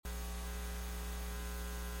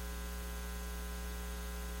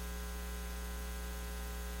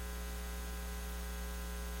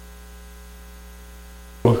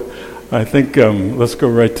I think let's go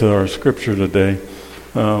right to our scripture today.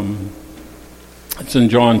 It's in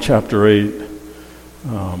John chapter 8,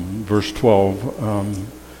 verse 12.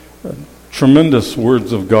 Tremendous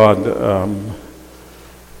words of God.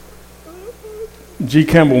 G.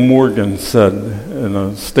 Campbell Morgan said in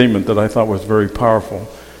a statement that I thought was very powerful.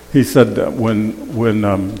 He said that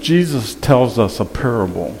when Jesus tells us a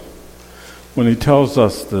parable, when he tells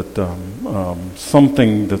us that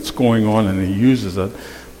something that's going on and he uses it,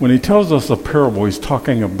 when he tells us a parable, he's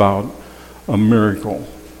talking about a miracle.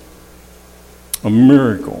 A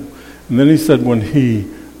miracle. And then he said when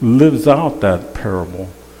he lives out that parable,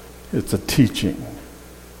 it's a teaching.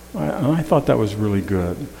 And I thought that was really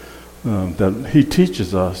good, that he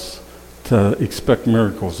teaches us to expect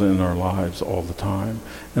miracles in our lives all the time.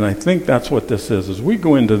 And I think that's what this is. As we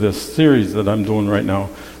go into this series that I'm doing right now,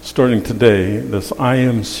 starting today, this I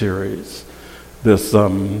Am series, this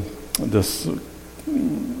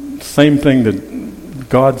same thing that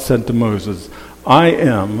God said to Moses, I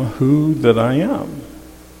am who that I am.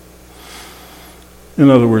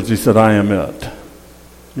 In other words, he said, I am it.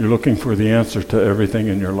 You're looking for the answer to everything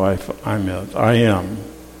in your life. I'm it. I am.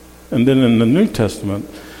 And then in the New Testament,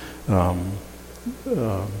 ego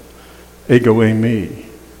eimi.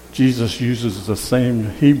 Jesus uses the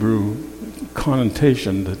same Hebrew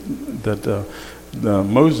connotation that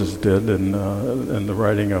Moses did in the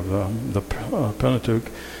writing of the Pentateuch.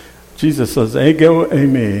 Jesus says, ego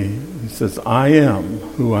eimi. He says, I am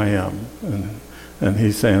who I am. And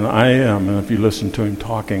he's saying, I am. And if you listen to him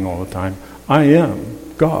talking all the time, I am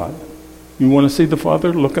God. You want to see the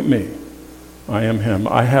Father? Look at me. I am him.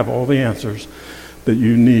 I have all the answers that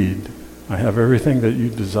you need. I have everything that you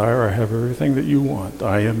desire. I have everything that you want.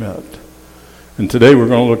 I am it. And today we're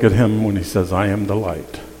going to look at him when he says, I am the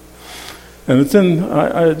light. And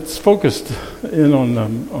it's focused in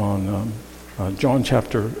on John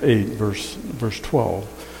chapter 8, verse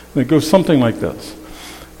 12. And it goes something like this.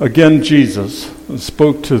 Again, Jesus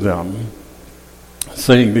spoke to them,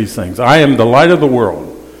 saying these things. I am the light of the world.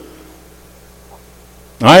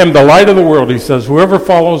 I am the light of the world, he says. Whoever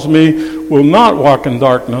follows me will not walk in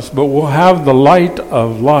darkness, but will have the light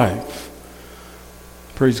of life.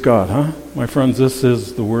 Praise God, huh? My friends, this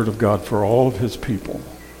is the word of God for all of his people.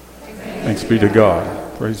 Thanks be to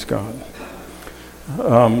God. Praise God.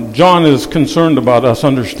 John is concerned about us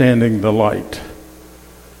understanding the light.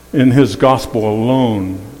 In his gospel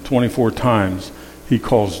alone, 24 times, he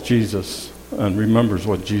calls Jesus and remembers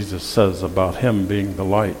what Jesus says about him being the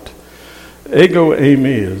light. Ego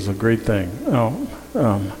eimi is a great thing.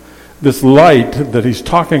 This light that he's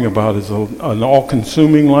talking about is an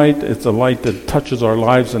all-consuming light. It's a light that touches our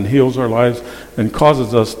lives and heals our lives and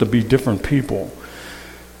causes us to be different people.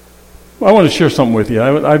 I want to share something with you.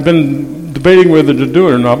 I've been debating whether to do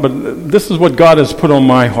it or not, but this is what God has put on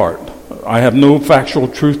my heart. I have no factual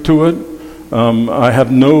truth to it. I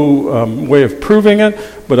have no way of proving it,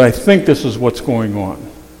 but I think this is what's going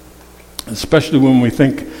on. Especially when we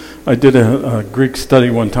think, I did a Greek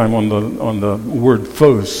study one time on the word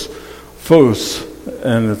phos,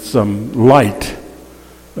 and it's light,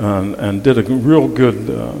 and did a real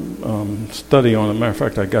good study on it. Matter of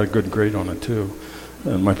fact, I got a good grade on it too,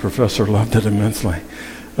 and my professor loved it immensely.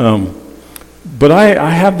 But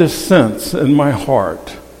I have this sense in my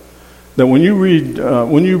heart that when you read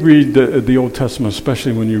the Old Testament,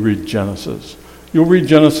 especially when you read Genesis, you'll read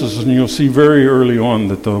Genesis and you'll see very early on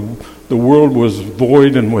that the world was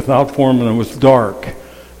void and without form and it was dark.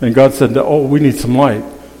 And God said, oh, we need some light.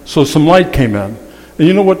 So some light came in. And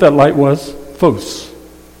you know what that light was? Phos.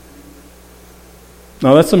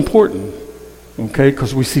 Now that's important, okay,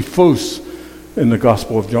 because we see phos in the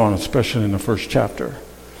Gospel of John, especially in the first chapter.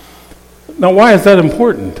 Now, why is that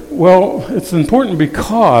important? Well, it's important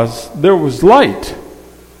because there was light,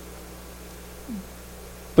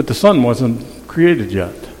 but the sun wasn't created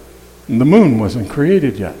yet, and the moon wasn't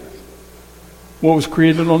created yet. What was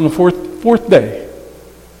created on the fourth day?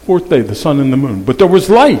 Fourth day, the sun and the moon. But there was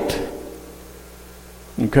light.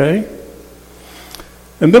 Okay?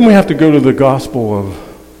 And then we have to go to the Gospel of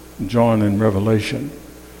John and Revelation.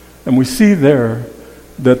 And we see there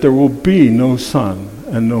that there will be no sun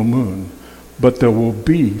and no moon, but there will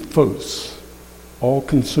be phos,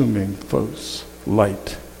 all-consuming phos,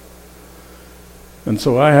 light. And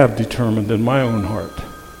so I have determined in my own heart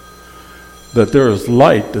that there is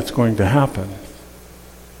light that's going to happen,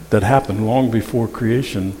 that happened long before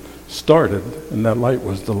creation started, and that light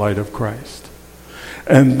was the light of Christ.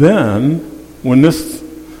 And then, when this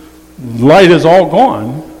light is all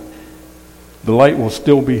gone, the light will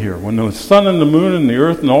still be here. When the sun and the moon and the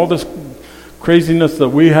earth and all this craziness that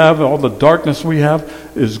we have, all the darkness we have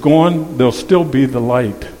is gone, there'll still be the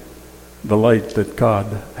light the light that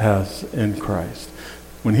God has in Christ.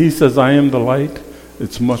 When he says, I am the light,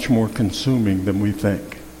 it's much more consuming than we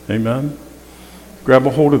think. Amen? Grab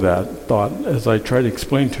a hold of that thought as I try to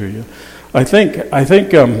explain to you. I think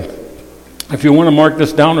if you want to mark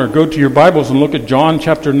this down or go to your Bibles and look at John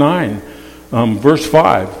chapter 9, verse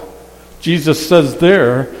 5. Jesus says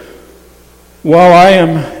there, while I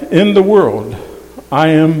am in the world, I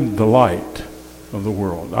am the light of the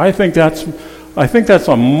world. I think that's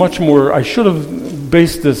a much more, I should have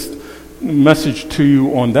based this message to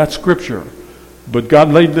you on that scripture. But God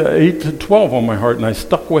laid the 8 to 12 on my heart, and I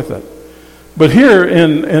stuck with it. But here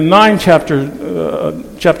in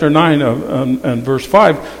chapter 9 and verse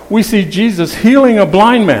 5, we see Jesus healing a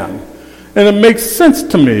blind man. And it makes sense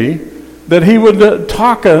to me that he would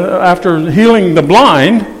talk after healing the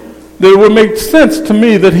blind, that it would make sense to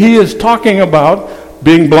me that he is talking about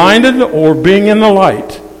being blinded or being in the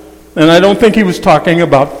light. And I don't think he was talking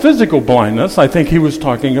about physical blindness. I think he was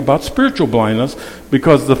talking about spiritual blindness,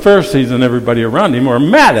 because the Pharisees and everybody around him were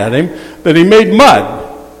mad at him that he made mud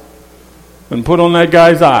and put on that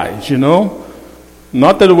guy's eyes, you know.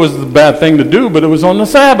 Not that it was a bad thing to do, but it was on the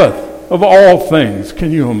Sabbath of all things.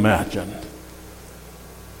 Can you imagine?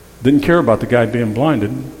 Didn't care about the guy being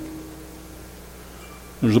blinded.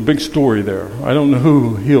 There's a big story there. I don't know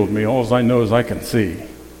who healed me. All I know is I can see.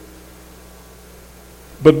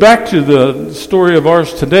 But back to the story of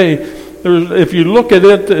ours today, if you look at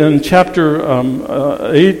it in chapter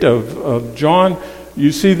 8 of John,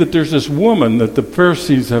 you see that there's this woman that the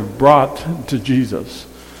Pharisees have brought to Jesus.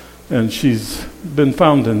 And she's been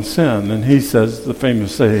found in sin. And he says the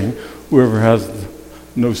famous saying, whoever has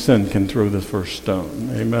no sin can throw the first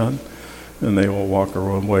stone. Amen? And they all walk her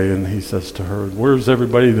away. And he says to her, where's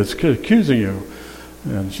everybody that's accusing you?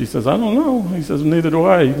 And she says, I don't know. He says, neither do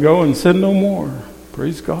I. Go and sin no more.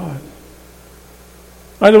 Praise God.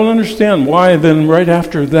 I don't understand why then right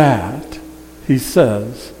after that he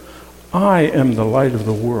says, I am the light of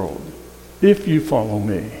the world. If you follow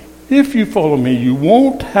me, you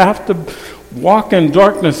won't have to walk in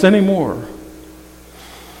darkness anymore.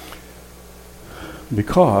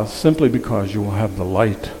 Simply because you will have the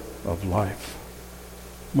light of life.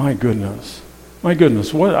 My goodness.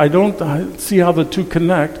 What I don't see how the two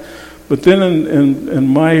connect. But then in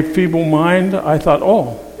my feeble mind, I thought,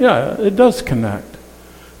 oh, yeah, it does connect.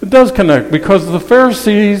 It does connect, because the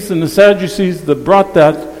Pharisees and the Sadducees that brought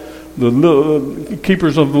that, the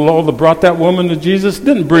keepers of the law that brought that woman to Jesus,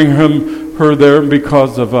 didn't bring her there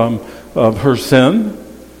because of her sin.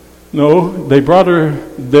 No, they brought her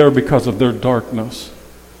there because of their darkness.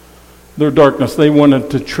 Their darkness. They wanted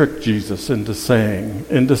to trick Jesus into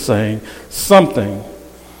saying something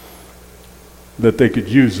that they could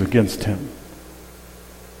use against him.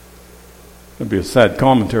 It'd be a sad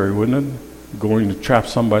commentary, wouldn't it? Going to trap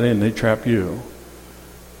somebody and they trap you.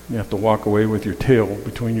 You have to walk away with your tail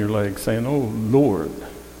between your legs saying, oh, Lord,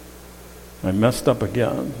 I messed up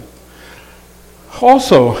again.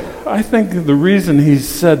 Also, I think the reason he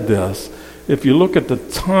said this, if you look at the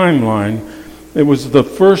timeline, it was the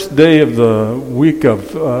first day of the week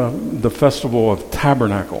of the Festival of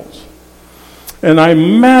Tabernacles. And I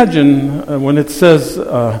imagine when it says,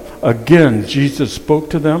 again, Jesus spoke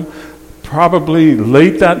to them, probably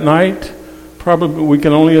late that night, probably we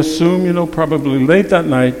can only assume, probably late that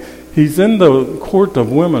night, he's in the court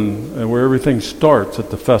of women where everything starts at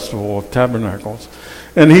the Festival of Tabernacles.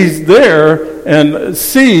 And he's there and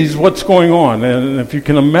sees what's going on. And if you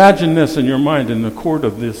can imagine this in your mind, in the court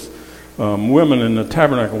of this women in the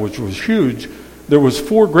tabernacle, which was huge, there was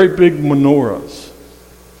 4 great big menorahs.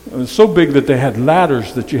 It was so big that they had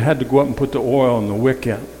ladders that you had to go up and put the oil in the wick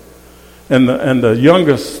in. And the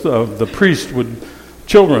youngest of the priests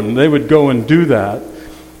children, they would go and do that.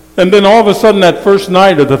 And then all of a sudden, that first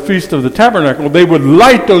night of the Feast of the Tabernacle, they would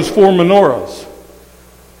light those 4 menorahs.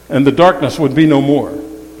 And the darkness would be no more.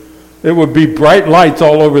 It would be bright lights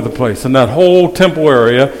all over the place. And that whole temple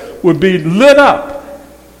area would be lit up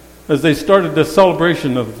as they started the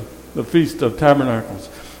celebration of the Feast of Tabernacles.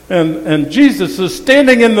 And Jesus is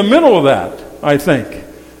standing in the middle of that, I think.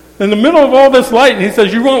 In the middle of all this light, and he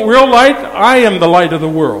says, you want real light? I am the light of the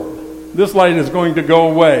world. This light is going to go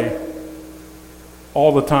away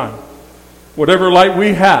all the time. Whatever light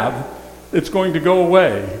we have, it's going to go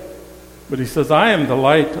away. But he says, I am the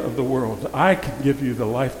light of the world. I can give you the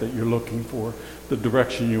life that you're looking for, the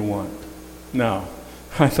direction you want. Now,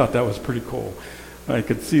 I thought that was pretty cool. I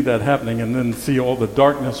could see that happening and then see all the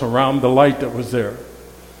darkness around the light that was there.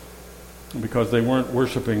 Because they weren't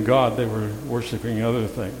worshiping God, they were worshiping other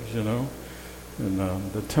things, And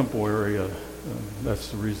the temple area, that's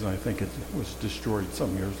the reason I think it was destroyed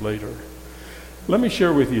some years later. Let me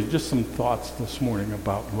share with you just some thoughts this morning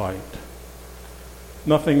about light.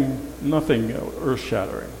 Nothing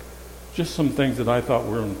earth-shattering. Just some things that I thought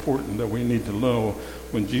were important that we need to know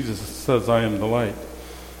when Jesus says, I am the light.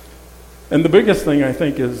 And the biggest thing, I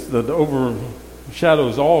think, is that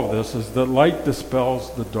overshadows all of this is that light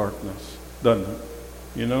dispels the darkness, doesn't it?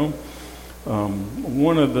 You know?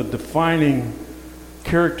 One of the defining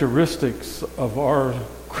characteristics of our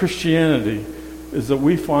Christianity is that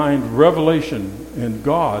we find revelation in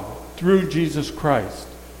God through Jesus Christ.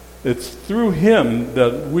 It's through Him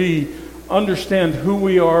that we understand who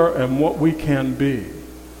we are and what we can be.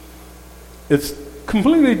 It's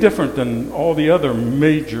completely different than all the other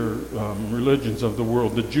major religions of the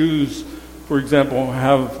world. The Jews, for example,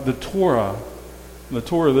 have the Torah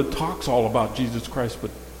that talks all about Jesus Christ,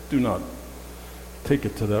 but do not take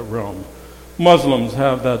it to that realm. Muslims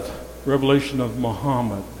have that revelation of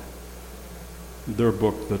Muhammad, their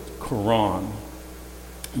book, the Quran.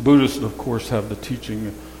 Buddhists, of course, have the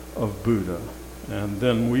teaching of Buddha. And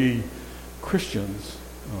then we Christians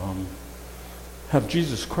have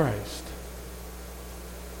Jesus Christ.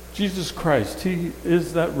 Jesus Christ, He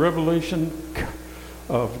is that revelation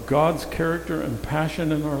of God's character and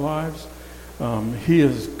passion in our lives. He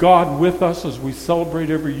is God with us as we celebrate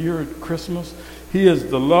every year at Christmas. He is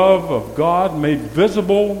the love of God made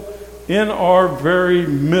visible in our very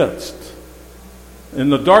midst. In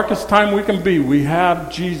the darkest time we can be, we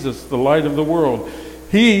have Jesus, the light of the world.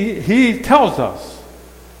 He tells us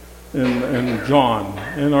in John,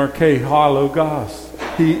 in Arche ha logos,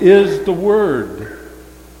 He is the Word.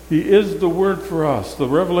 He is the Word for us, the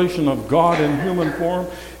revelation of God in human form.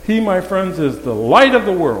 He, my friends, is the light of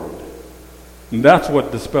the world. And that's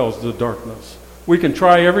what dispels the darkness. We can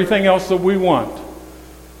try everything else that we want.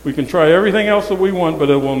 We can try everything else that we want, but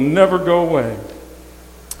it will never go away.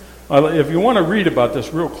 If you want to read about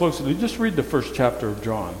this real closely, just read the first chapter of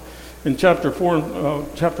John. In chapter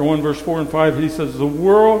 1, verse 4 and 5, he says, the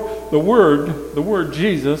Word,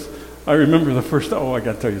 Jesus. I remember I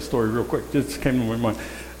got to tell you a story real quick. It just came to my mind.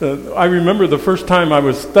 I remember the first time I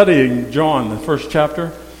was studying John, the first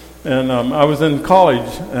chapter, and I was in college,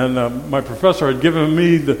 and my professor had given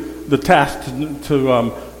me the task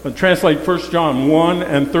to translate 1 John 1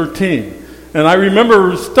 and 13. And I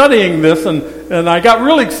remember studying this, and I got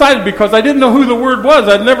really excited because I didn't know who the word was.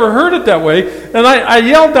 I'd never heard it that way. And I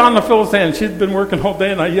yelled down to Phyllis Ann. She'd been working all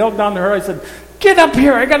day, and I yelled down to her. I said, "Get up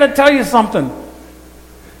here. I got to tell you something."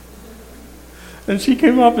 And she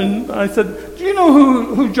came up, and I said, "Do you know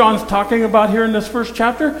who John's talking about here in this first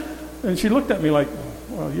chapter?" And she looked at me like,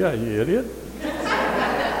 "Well, yeah, you idiot."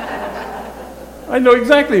 I know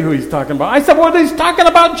exactly who he's talking about. I said, "Well, he's talking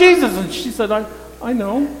about Jesus." And she said, I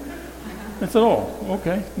know. I said, "Oh,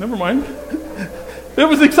 okay, never mind." It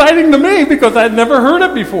was exciting to me because I'd never heard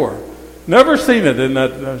it before. Never seen it in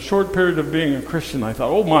that short period of being a Christian. I thought,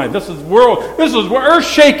 oh my, this is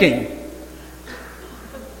earth-shaking.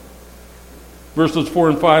 Verses 4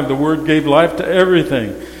 and 5, the Word gave life to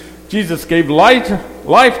everything. Jesus gave life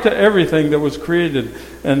to everything that was created,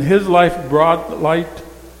 and His life brought light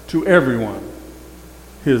to everyone.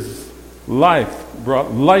 His life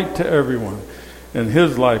brought light to everyone, and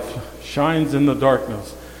His life shines in the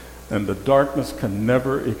darkness, and the darkness can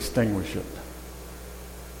never extinguish it.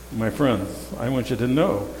 My friends, I want you to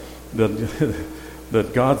know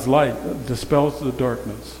that God's light dispels the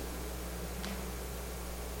darkness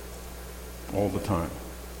all the time.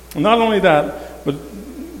 And not only that, but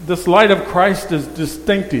this light of Christ is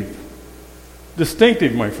distinctive.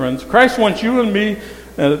 Distinctive, my friends. Christ wants you and me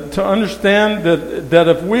to understand that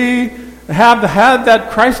if we have had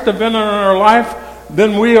that Christ event in our life,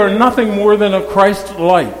 then we are nothing more than a Christ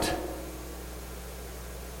light,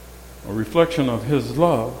 a reflection of His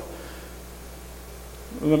love.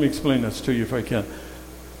 Let me explain this to you if I can.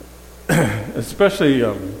 Especially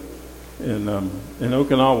in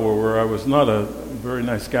Okinawa, where I was not a very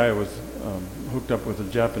nice guy. I was hooked up with the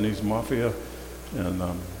Japanese mafia, and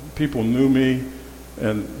people knew me,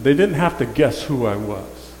 and they didn't have to guess who I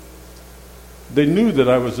was. They knew that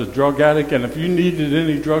I was a drug addict, and if you needed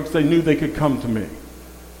any drugs, they knew they could come to me.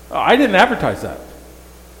 I didn't advertise that.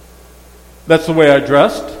 That's the way I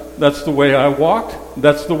dressed. That's the way I walked.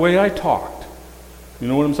 That's the way I talked. You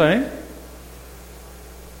know what I'm saying?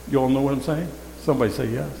 You all know what I'm saying? Somebody say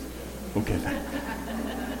yes. Okay.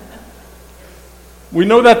 We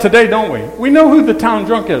know that today, don't we? We know who the town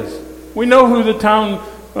drunk is. We know who the town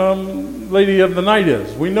lady of the night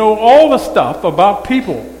is. We know all the stuff about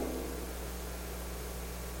people.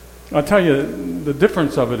 I'll tell you, the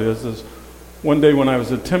difference of it is one day when I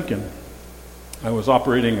was at Timken, I was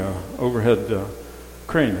operating a overhead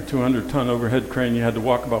crane, a 200-ton overhead crane. You had to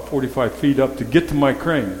walk about 45 feet up to get to my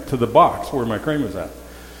crane, to the box where my crane was at.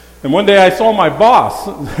 And one day I saw my boss,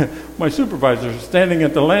 my supervisor, standing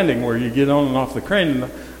at the landing where you get on and off the crane.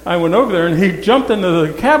 And I went over there, and he jumped into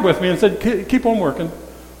the cab with me and said, keep on working.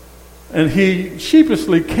 And he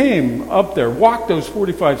sheepishly came up there, walked those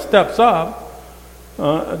 45 steps up,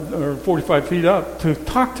 or 45 feet up, to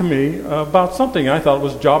talk to me about something I thought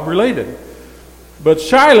was job-related. But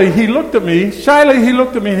shyly, he looked at me, and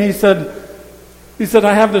he said,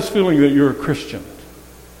 I have this feeling that you're a Christian,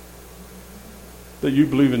 that you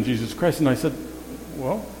believe in Jesus Christ. And I said,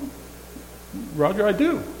 well, Roger, I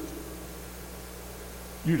do.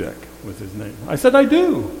 Udek was his name. I said, I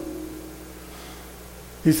do.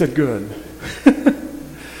 He said, good.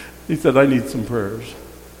 He said, I need some prayers.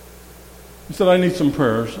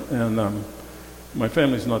 And my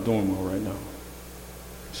family's not doing well right now.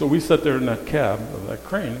 So we sat there in that cab of that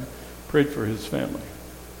crane, prayed for his family.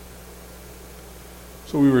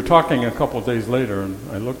 So we were talking a couple of days later, and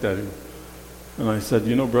I looked at him, and I said,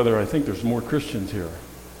 brother, I think there's more Christians here.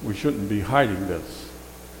 We shouldn't be hiding this.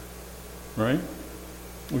 Right?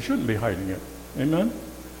 We shouldn't be hiding it. Amen?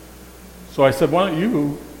 So I said, why don't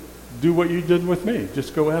you do what you did with me?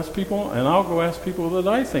 Just go ask people, and I'll go ask people that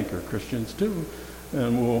I think are Christians too,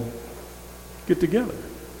 and we'll get together.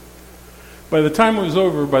 By the time it was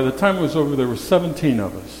over, there were 17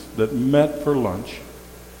 of us that met for lunch.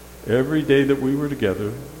 Every day that we were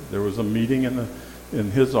together, there was a meeting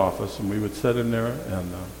in his office, and we would sit in there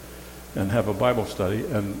and have a Bible study.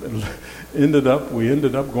 And we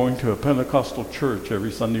ended up going to a Pentecostal church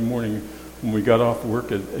every Sunday morning. When we got off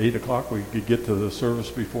work at 8 o'clock, we could get to the service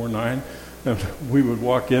before 9. And we would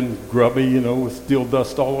walk in grubby, with steel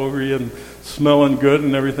dust all over you and smelling good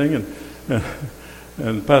and everything.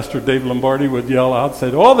 And Pastor Dave Lombardi would yell out,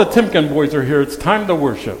 say, all the Timken boys are here. It's time to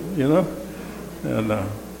worship, And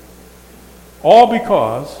all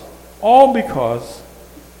because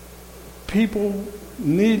people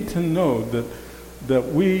need to know that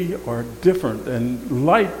we are different. And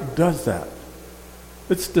light does that.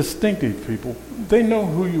 It's distinctive, people. They know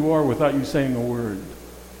who you are without you saying a word.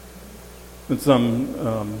 It's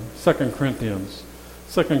 2 Corinthians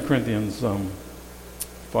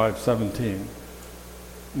 5:17.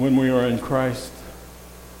 When we are in Christ,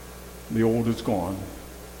 the old is gone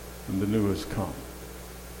and the new has come.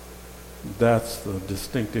 That's the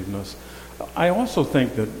distinctiveness. I also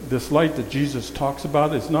think that this light that Jesus talks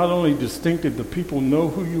about is not only distinctive that people know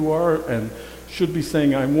who you are and should be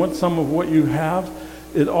saying, I want some of what you have.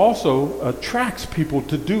 It also attracts people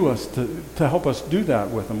to help us do that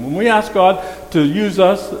with them. When we ask God to use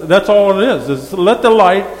us, that's all it is to let the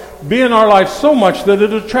light be in our life so much that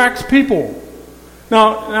it attracts people.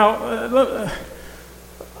 Now,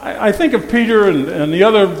 I think of Peter and the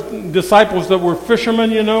other disciples that were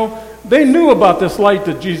fishermen, they knew about this light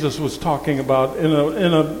that Jesus was talking about in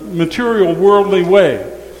a material, worldly way.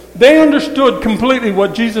 They understood completely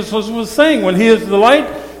what Jesus was saying. When he is the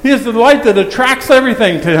light that attracts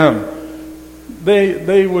everything to him.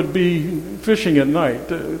 They would be fishing at night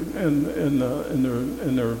in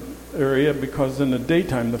their area, because in the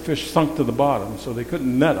daytime the fish sunk to the bottom, so they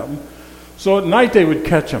couldn't net them. So at night they would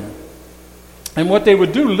catch them. And what they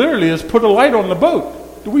would do literally is put a light on the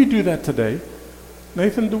boat. Do we do that today?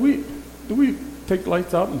 Nathan, do we take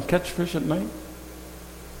lights out and catch fish at night?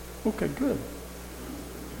 Okay, good.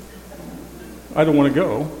 I don't want to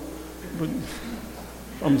go, but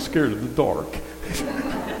I'm scared of the dark.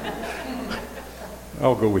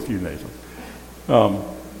 I'll go with you, Nathan.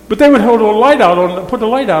 But they would put a light out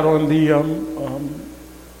on the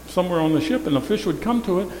somewhere on the ship, and the fish would come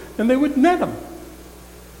to it, and they would net them.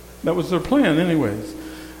 That was their plan, anyways.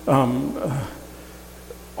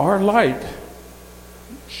 Our light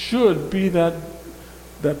should be that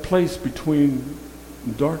place between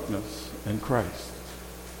darkness and Christ.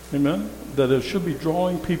 Amen? That it should be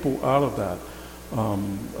drawing people out of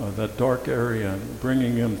that dark area and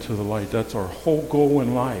bringing them to the light. That's our whole goal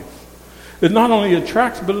in life. It not only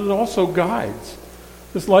attracts, but it also guides.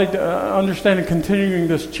 This light, understanding, continuing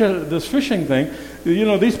this fishing thing.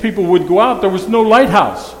 These people would go out. There was no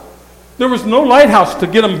lighthouse. There was no lighthouse to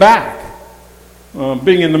get them back.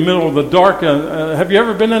 Being in the middle of the dark. Have you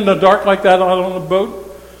ever been in the dark like that out on a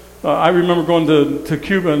boat? I remember going to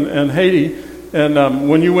Cuba and Haiti, and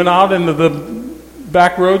when you went out into the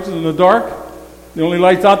back roads in the dark, the only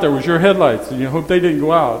lights out there was your headlights, and you hope they didn't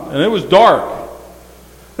go out. And it was dark.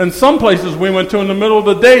 And some places we went to in the middle of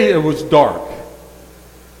the day, it was dark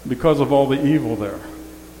because of all the evil there.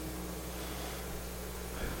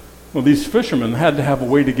 Well, these fishermen had to have a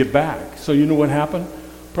way to get back. So you know what happened?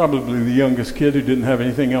 probably the youngest kid who didn't have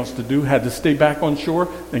anything else to do, had to stay back on shore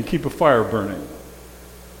and keep a fire burning.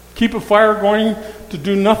 Keep a fire going to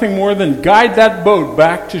do nothing more than guide that boat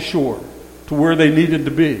back to shore, to where they needed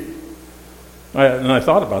to be. And I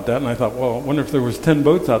thought about that, and I thought, well, I wonder if there was 10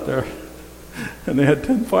 boats out there, and they had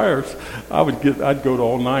 10 fires. I'd go to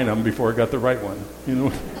all 9 of them before I got the right one.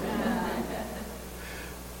 You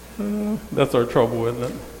know, that's our trouble, isn't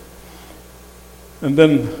it? And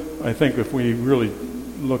then I think if we really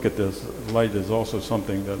look at this, light is also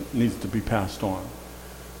something that needs to be passed on.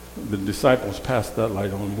 The disciples passed that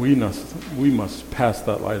light on. We must pass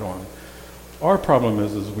that light on. Our problem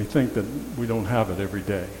is we think that we don't have it every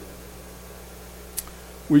day.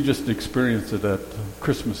 We just experience it at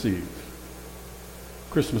Christmas Eve.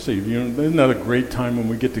 Christmas Eve, isn't that a great time when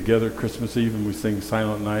we get together Christmas Eve and we sing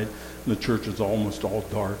Silent Night and the church is almost all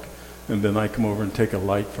dark, and then I come over and take a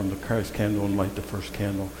light from the Christ candle and light the first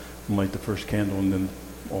candle, and light the first candle, and then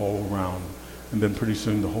all around, and then pretty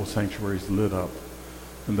soon the whole sanctuary is lit up,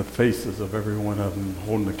 and the faces of every one of them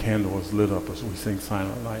holding the candle is lit up as we sing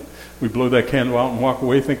Silent Night. We blow that candle out and walk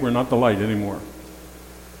away, think we're not the light anymore.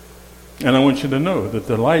 And I want you to know that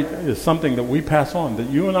the light is something that we pass on, that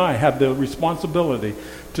you and I have the responsibility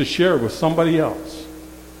to share with somebody else.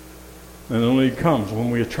 And it only comes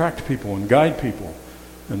when we attract people and guide people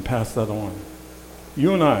and pass that on.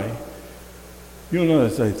 You and I,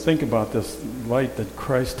 as I think about this light that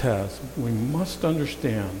Christ has, we must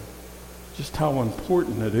understand just how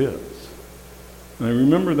important it is. And I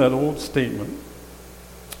remember that old statement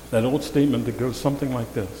that goes something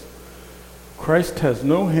like this. Christ has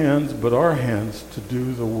no hands but our hands to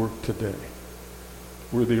do the work today.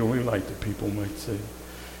 We're the only light that people might see.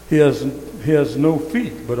 He has no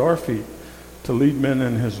feet but our feet to lead men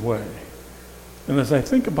in his way. And as I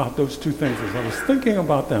think about those two things, as I was thinking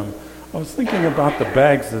about them, I was thinking about the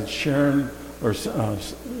bags that Shannon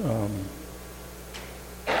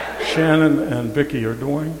and Vicki are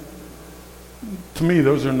doing. To me,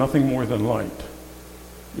 those are nothing more than light.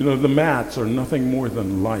 The mats are nothing more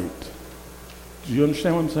than light. Do you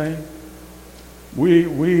understand what I'm saying?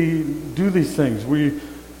 We do these things.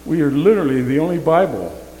 We are literally the only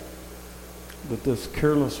Bible that this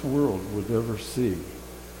careless world would ever see.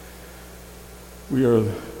 We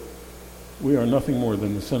are nothing more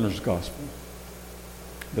than the sinner's gospel.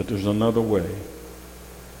 That there's another way.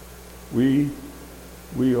 We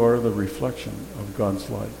are the reflection of God's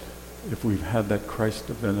light. If we've had that Christ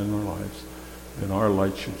event in our lives, then our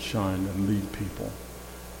light should shine and lead people,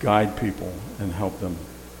 guide people, and help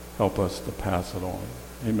us to pass it on.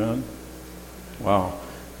 Amen? Wow.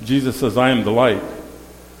 Jesus says, I am the light.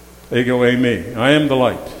 Ego e me. I am the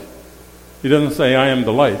light. He doesn't say, I am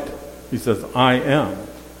the light. He says, I am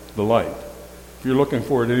the light. If you're looking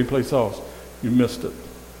for it anyplace else, you missed it.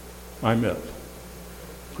 I'm it.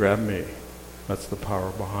 Grab me. That's the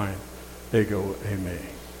power behind ego e me.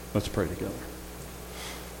 Let's pray together.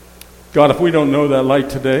 God, if we don't know that light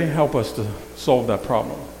today, help us to solve that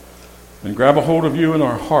problem. And grab a hold of you in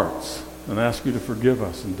our hearts and ask you to forgive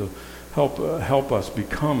us and to help us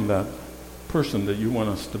become that person that you want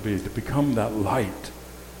us to become that light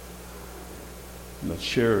that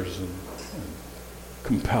shares and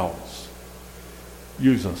compels.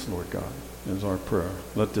 Use us, Lord God, is our prayer.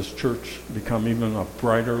 Let this church become even a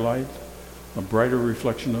brighter light, a brighter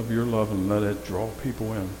reflection of your love, and let it draw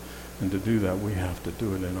people in. And to do that, we have to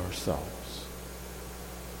do it in ourselves.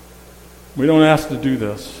 We don't ask to do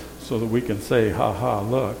this so that we can say, ha ha,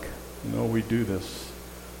 look. No, we do this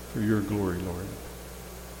for your glory, Lord.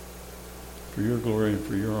 For your glory and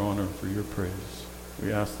for your honor and for your praise.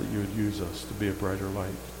 We ask that you would use us to be a brighter light,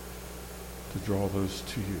 to draw those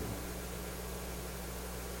to you.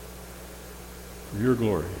 For your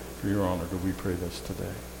glory, for your honor, do we pray this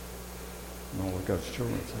today. And all of God's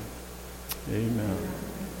children say, amen.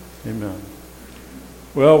 Amen.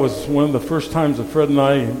 Well, it was one of the first times that Fred and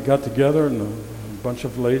I got together, and a bunch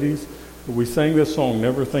of ladies. But we sang this song,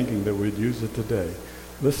 never thinking that we'd use it today.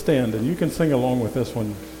 Let's stand, and you can sing along with this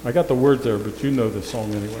one. I got the words there, but you know this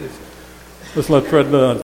song anyways. Let's let Fred